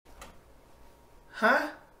Huh?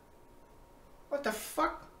 What the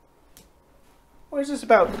fuck? What is this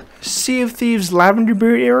about? Sea of Thieves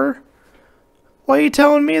Lavenderbeard error? Why are you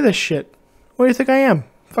telling me this shit? What do you think I am?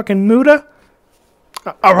 Fucking Muda?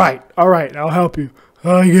 Alright, I'll help you.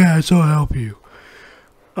 Yes, I'll help you.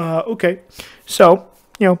 Okay. So,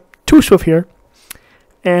 Too Swift here.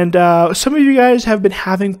 And some of you guys have been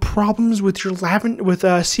having problems with your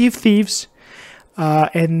Sea of Thieves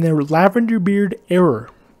and their Lavenderbeard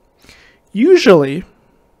error. Usually,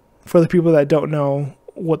 for the people that don't know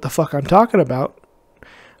what the fuck I'm talking about,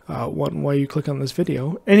 why you click on this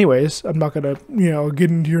video. Anyways, I'm not gonna get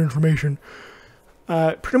into your information.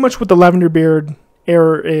 Pretty much what the Lavenderbeard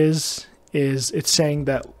error is it's saying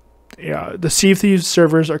that the Sea of Thieves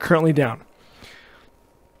servers are currently down.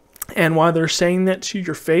 And while they're saying that to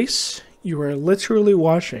your face, you are literally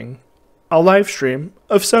watching a live stream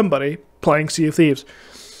of somebody playing Sea of Thieves.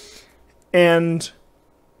 And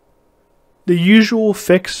the usual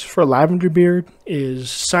fix for Lavenderbeard is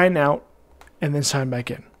sign out and then sign back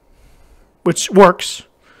in, which works.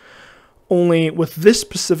 Only with this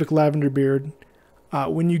specific Lavenderbeard,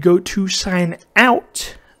 when you go to sign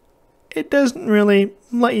out, it doesn't really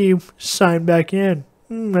let you sign back in.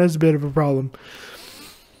 That's a bit of a problem.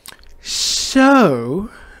 So,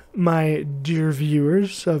 my dear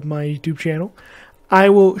viewers of my YouTube channel, I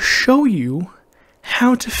will show you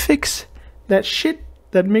how to fix that shit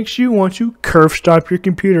that makes you want to curve stop your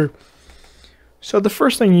computer. So the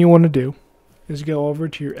first thing you want to do is go over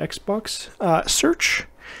to your Xbox search.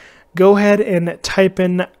 Go ahead and type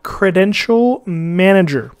in Credential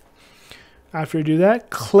Manager. After you do that,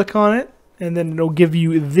 click on it, and then it'll give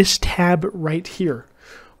you this tab right here.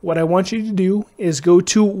 What I want you to do is go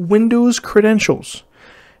to Windows Credentials.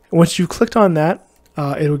 And once you've clicked on that,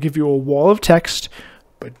 it'll give you a wall of text.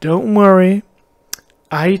 But don't worry,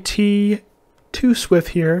 IT Too Swift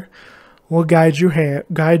here will guide you,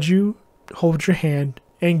 hold your hand,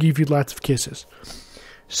 and give you lots of kisses.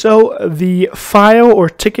 So the file or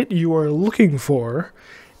ticket you are looking for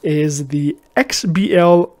is the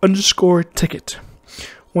XBL_ticket.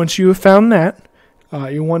 Once you have found that,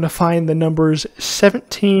 you want to find the numbers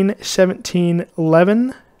 17, 17,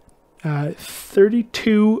 11,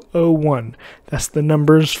 3201. That's the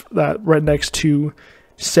numbers that right next to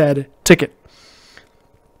said ticket.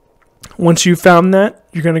 Once you've found that,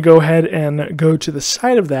 you're going to go ahead and go to the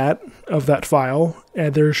side of that file,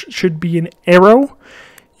 and there should be an arrow.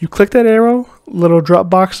 You click that arrow, little drop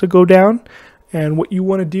box will go down, and what you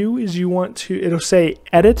want to do is it'll say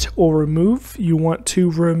edit or remove. You want to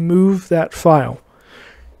remove that file.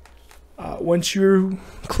 Once you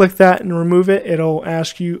click that and remove it, it'll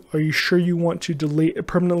ask you, are you sure you want to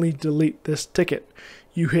permanently delete this ticket?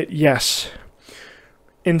 You hit yes.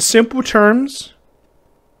 In simple terms,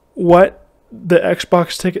 what the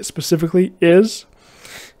Xbox ticket specifically is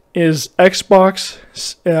Xbox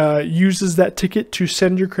uses that ticket to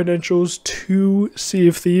send your credentials to Sea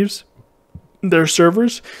of Thieves, their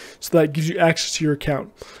servers, so that gives you access to your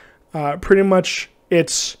account. Pretty much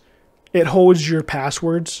it holds your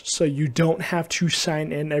passwords, so you don't have to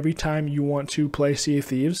sign in every time you want to play Sea of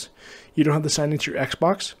Thieves. You don't have to sign into your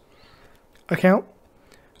Xbox account.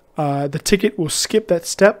 The ticket will skip that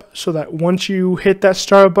step so that once you hit that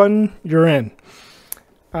start button, you're in.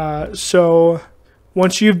 So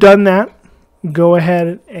once you've done that, go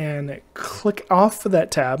ahead and click off of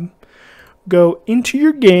that tab. Go into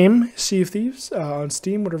your game, Sea of Thieves, on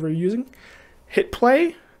Steam, whatever you're using. Hit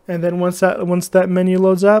play, and then once that menu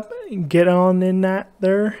loads up, get on in that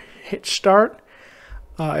there. Hit start.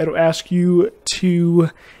 It'll ask you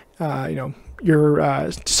to,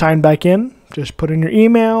 sign back in. Just put in your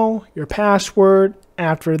email, your password.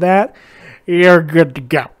 After that, you're good to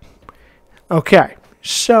go. Okay,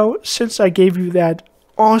 so since I gave you that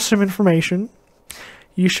awesome information,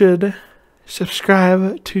 you should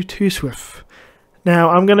subscribe to Too Swift. Now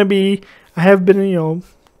I've been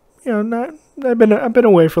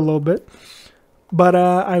away for a little bit, but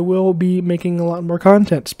I will be making a lot more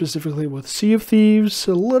content, specifically with Sea of Thieves,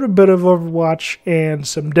 a little bit of Overwatch, and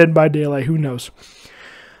some Dead by Daylight. Who knows?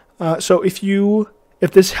 So if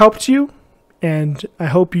this helped you, and I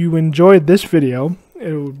hope you enjoyed this video,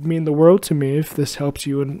 it would mean the world to me if this helps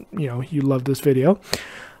you and you love this video.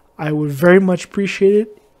 I would very much appreciate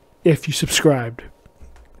it if you subscribed.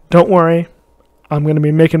 Don't worry, I'm going to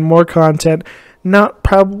be making more content.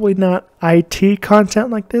 Probably not IT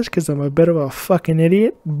content like this, because I'm a bit of a fucking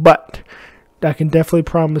idiot, but I can definitely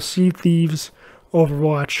promise Sea Thieves,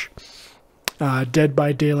 Overwatch, Dead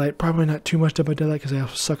by Daylight. Probably not too much Dead by Daylight because I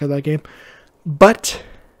also suck at that game. But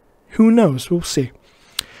who knows? We'll see.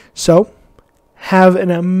 So, have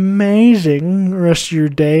an amazing rest of your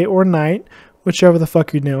day or night, whichever the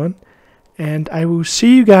fuck you're doing. And I will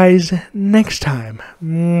see you guys next time.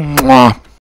 Mwah.